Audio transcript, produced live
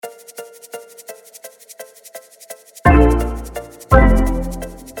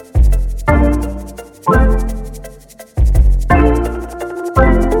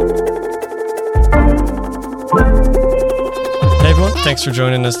Thanks for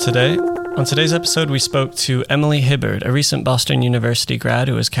joining us today. On today's episode, we spoke to Emily Hibbard, a recent Boston University grad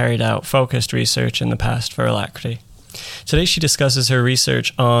who has carried out focused research in the past for Alacrity. Today, she discusses her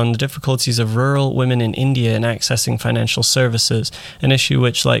research on the difficulties of rural women in India in accessing financial services, an issue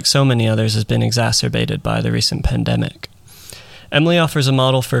which, like so many others, has been exacerbated by the recent pandemic. Emily offers a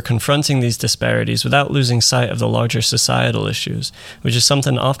model for confronting these disparities without losing sight of the larger societal issues, which is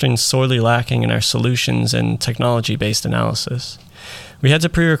something often sorely lacking in our solutions and technology-based analysis. We had to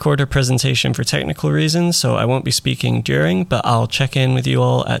pre-record her presentation for technical reasons, so I won't be speaking during, but I'll check in with you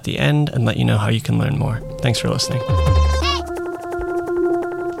all at the end and let you know how you can learn more. Thanks for listening.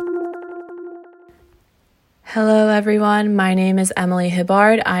 Hello everyone, my name is Emily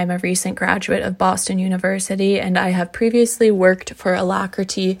Hibbard. I'm a recent graduate of Boston University and I have previously worked for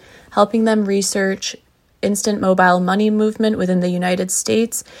Alacrity, helping them research instant mobile money movement within the United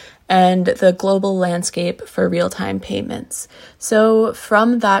States and the global landscape for real-time payments. So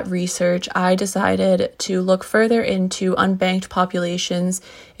from that research, I decided to look further into unbanked populations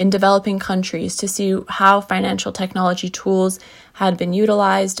in developing countries to see how financial technology tools had been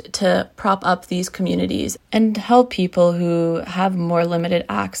utilized to prop up these communities and help people who have more limited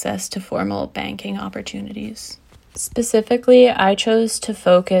access to formal banking opportunities. Specifically, I chose to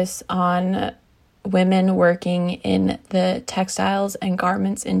focus on women working in the textiles and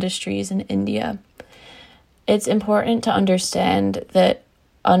garments industries in India. It's important to understand that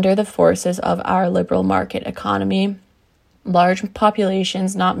under the forces of our liberal market economy, large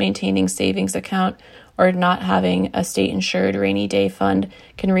populations not maintaining savings account or not having a state-insured rainy day fund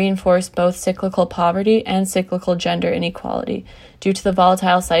can reinforce both cyclical poverty and cyclical gender inequality due to the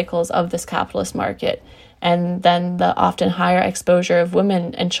volatile cycles of this capitalist market, and then the often higher exposure of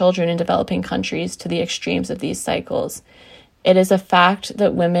women and children in developing countries to the extremes of these cycles. It is a fact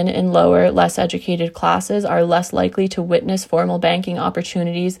that women in lower, less educated classes are less likely to witness formal banking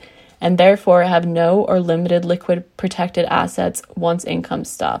opportunities and therefore have no or limited liquid protected assets once income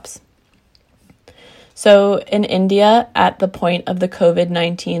stops. So in India, at the point of the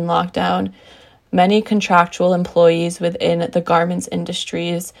COVID-19 lockdown, many contractual employees within the garments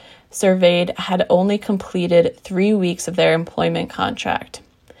industries surveyed had only completed 3 weeks of their employment contract.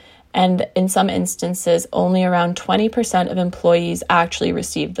 And in some instances, only around 20% of employees actually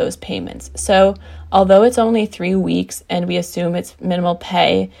received those payments. So although it's only 3 weeks and we assume it's minimal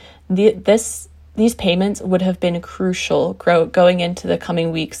pay, these payments would have been crucial going into the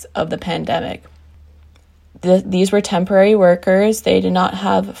coming weeks of the pandemic. These were temporary workers. They did not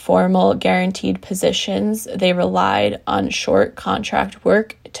have formal guaranteed positions. They relied on short contract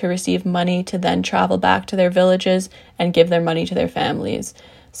work to receive money to then travel back to their villages and give their money to their families.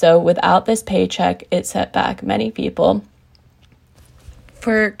 So without this paycheck, it set back many people.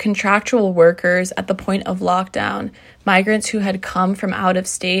 For contractual workers at the point of lockdown, migrants who had come from out of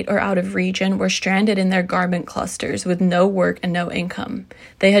state or out of region were stranded in their garment clusters with no work and no income.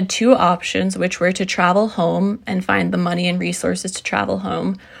 They had two options, which were to travel home and find the money and resources to travel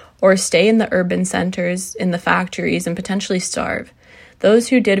home, or stay in the urban centers, in the factories, and potentially starve. Those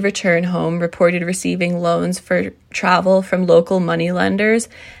who did return home reported receiving loans for travel from local money lenders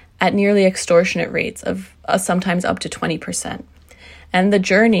at nearly extortionate rates of sometimes up to 20%. And the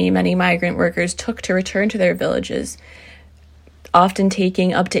journey many migrant workers took to return to their villages, often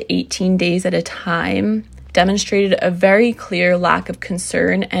taking up to 18 days at a time, demonstrated a very clear lack of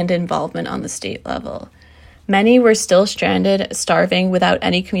concern and involvement on the state level. Many were still stranded, starving without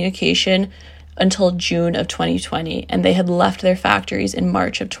any communication until June of 2020, and they had left their factories in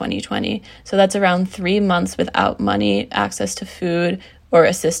March of 2020. So that's around 3 months without money, access to food, or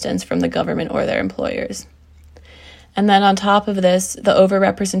assistance from the government or their employers. And then on top of this, the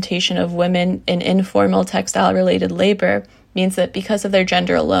overrepresentation of women in informal textile-related labor means that because of their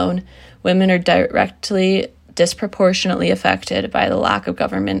gender alone, women are directly, disproportionately affected by the lack of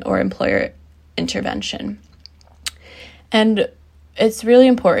government or employer intervention. And it's really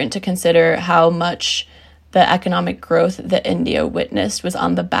important to consider how much the economic growth that India witnessed was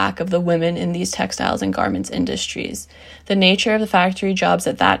on the back of the women in these textiles and garments industries. The nature of the factory jobs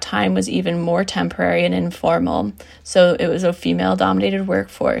at that time was even more temporary and informal, so it was a female-dominated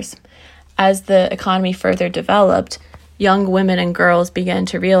workforce. As the economy further developed, young women and girls began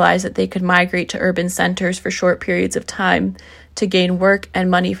to realize that they could migrate to urban centers for short periods of time to gain work and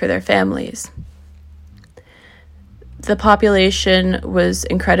money for their families. The population was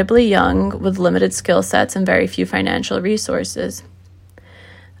incredibly young, with limited skill sets and very few financial resources.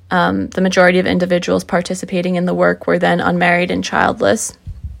 The majority of individuals participating in the work were then unmarried and childless,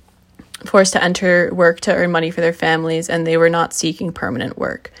 forced to enter work to earn money for their families, and they were not seeking permanent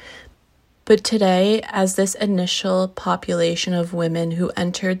work. But today, as this initial population of women who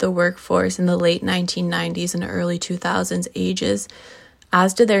entered the workforce in the late 1990s and early 2000s ages,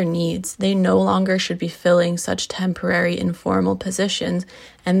 as to their needs, they no longer should be filling such temporary informal positions,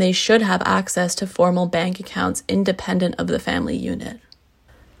 and they should have access to formal bank accounts independent of the family unit.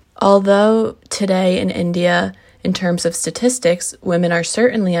 Although today in India, in terms of statistics, women are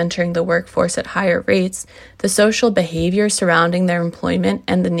certainly entering the workforce at higher rates, the social behavior surrounding their employment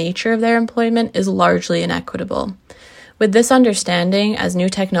and the nature of their employment is largely inequitable. With this understanding, as new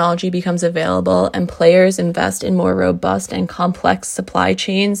technology becomes available and players invest in more robust and complex supply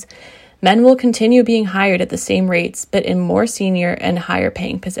chains, men will continue being hired at the same rates, but in more senior and higher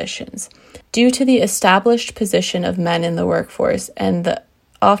paying positions. Due to the established position of men in the workforce and the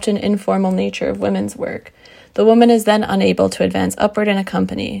often informal nature of women's work, the woman is then unable to advance upward in a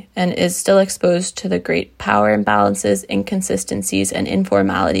company and is still exposed to the great power imbalances, inconsistencies, and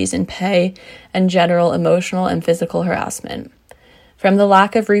informalities in pay and general emotional and physical harassment. From the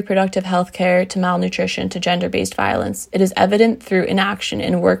lack of reproductive health care to malnutrition to gender-based violence, it is evident through inaction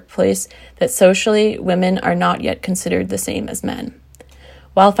in workplace that socially women are not yet considered the same as men.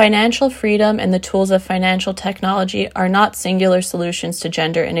 While financial freedom and the tools of financial technology are not singular solutions to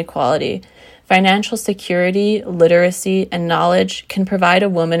gender inequality, financial security, literacy, and knowledge can provide a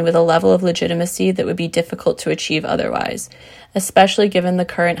woman with a level of legitimacy that would be difficult to achieve otherwise, especially given the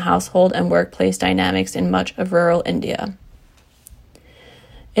current household and workplace dynamics in much of rural India.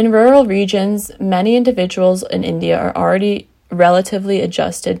 In rural regions, many individuals in India are already relatively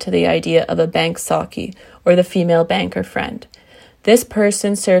adjusted to the idea of a bank saki, or the female banker friend. This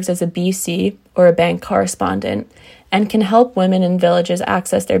person serves as a BC, or a bank correspondent, and can help women in villages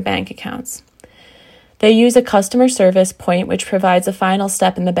access their bank accounts. They use a customer service point which provides a final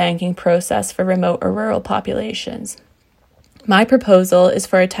step in the banking process for remote or rural populations. My proposal is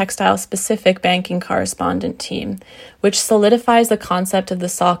for a textile-specific banking correspondent team, which solidifies the concept of the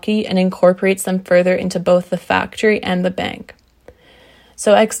saki and incorporates them further into both the factory and the bank.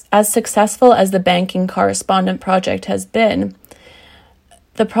 So as successful as the banking correspondent project has been,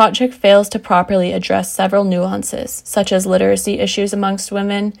 the project fails to properly address several nuances, such as literacy issues amongst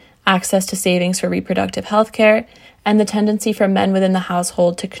women, access to savings for reproductive health care, and the tendency for men within the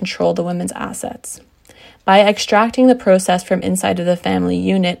household to control the women's assets. By extracting the process from inside of the family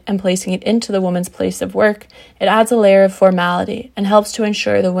unit and placing it into the woman's place of work, it adds a layer of formality and helps to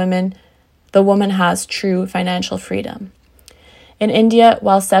ensure the woman has true financial freedom. In India,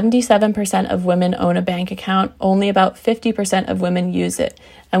 while 77% of women own a bank account, only about 50% of women use it,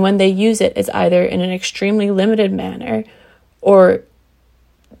 and when they use it, it's either in an extremely limited manner or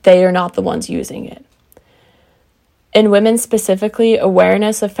they are not the ones using it. In women specifically,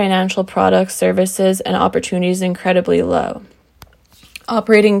 awareness of financial products, services, and opportunities is incredibly low.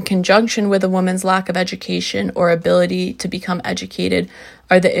 Operating in conjunction with a woman's lack of education or ability to become educated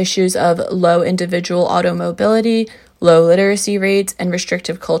are the issues of low individual automobility, low literacy rates, and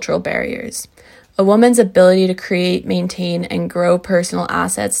restrictive cultural barriers. A woman's ability to create, maintain, and grow personal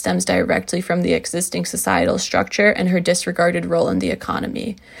assets stems directly from the existing societal structure and her disregarded role in the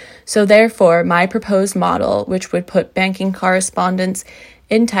economy. So therefore, my proposed model, which would put banking correspondents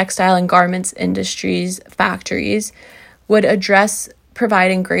in textile and garments industries, factories, would address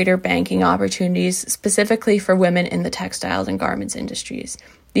providing greater banking opportunities specifically for women in the textiles and garments industries.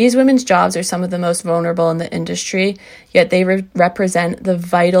 These women's jobs are some of the most vulnerable in the industry, yet they represent the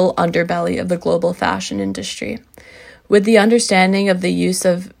vital underbelly of the global fashion industry. With the understanding of the use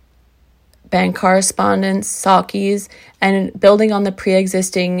of bank correspondents, SAKIs, and building on the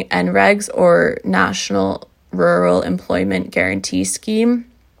pre-existing NREGs, or National Rural Employment Guarantee Scheme,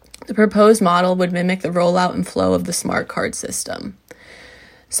 the proposed model would mimic the rollout and flow of the smart card system.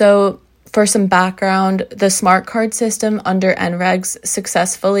 So, for some background, the smart card system under NREGs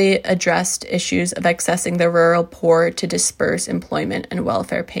successfully addressed issues of accessing the rural poor to disperse employment and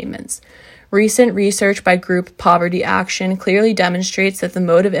welfare payments. Recent research by Group Poverty Action clearly demonstrates that the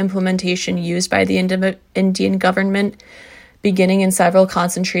mode of implementation used by the Indian government, beginning in several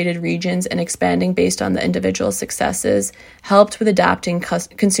concentrated regions and expanding based on the individual successes, helped with adapting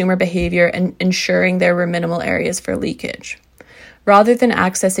consumer behavior and ensuring there were minimal areas for leakage. Rather than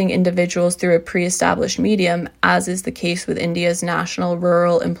accessing individuals through a pre-established medium, as is the case with India's National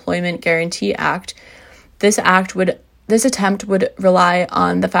Rural Employment Guarantee Act, this attempt would rely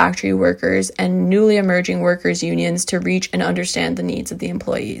on the factory workers and newly emerging workers' unions to reach and understand the needs of the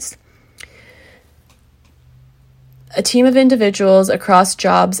employees. A team of individuals across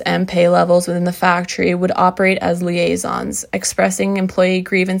jobs and pay levels within the factory would operate as liaisons, expressing employee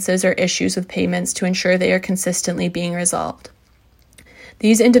grievances or issues with payments to ensure they are consistently being resolved.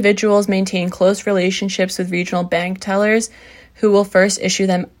 These individuals maintain close relationships with regional bank tellers who will first issue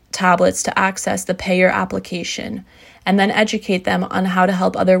them tablets to access the payer application and then educate them on how to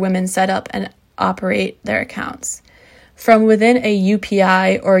help other women set up and operate their accounts. From within a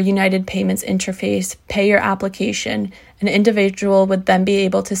UPI or United Payments Interface payer application, an individual would then be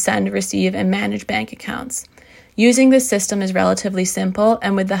able to send, receive, and manage bank accounts. Using this system is relatively simple,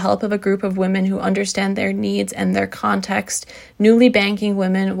 and with the help of a group of women who understand their needs and their context, newly banking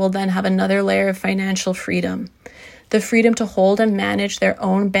women will then have another layer of financial freedom. The freedom to hold and manage their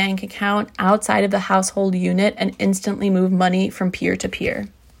own bank account outside of the household unit and instantly move money from peer to peer.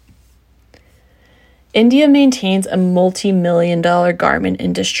 India maintains a multi-million-dollar garment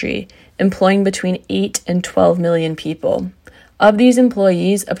industry, employing between 8 and 12 million people. Of these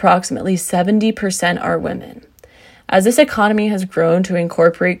employees, approximately 70% are women. As this economy has grown to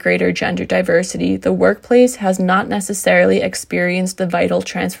incorporate greater gender diversity, the workplace has not necessarily experienced the vital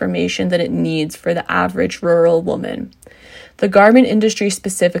transformation that it needs for the average rural woman. The garment industry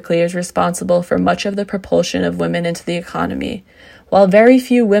specifically is responsible for much of the propulsion of women into the economy, while very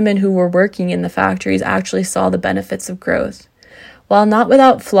few women who were working in the factories actually saw the benefits of growth. While not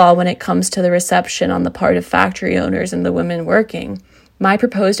without flaw when it comes to the reception on the part of factory owners and the women working, my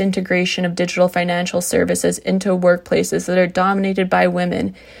proposed integration of digital financial services into workplaces that are dominated by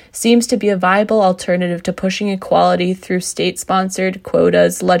women seems to be a viable alternative to pushing equality through state-sponsored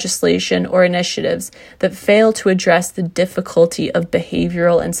quotas, legislation, or initiatives that fail to address the difficulty of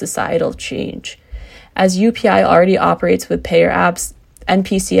behavioral and societal change. As UPI already operates with payer apps,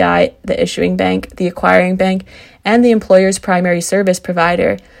 NPCI, the issuing bank, the acquiring bank, and the employer's primary service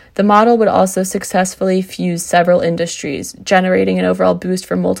provider, the model would also successfully fuse several industries, generating an overall boost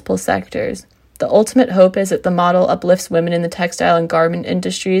for multiple sectors. The ultimate hope is that the model uplifts women in the textile and garment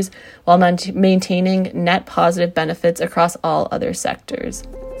industries while maintaining net positive benefits across all other sectors.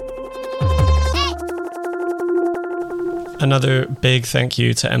 Another big thank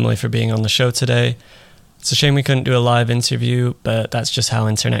you to Emily for being on the show today. It's a shame we couldn't do a live interview, but that's just how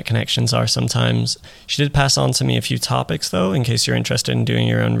internet connections are sometimes. She did pass on to me a few topics, though, in case you're interested in doing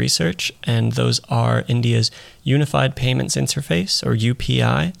your own research, and those are India's Unified Payments Interface, or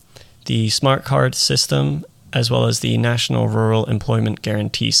UPI, the Smart Card system, as well as the National Rural Employment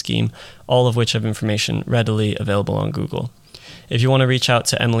Guarantee Scheme, all of which have information readily available on Google. If you want to reach out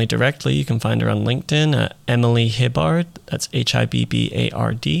to Emily directly, you can find her on LinkedIn at Emily Hibbard, that's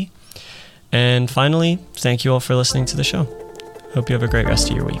Hibbard. And finally, thank you all for listening to the show. Hope you have a great rest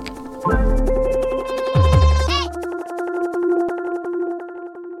of your week.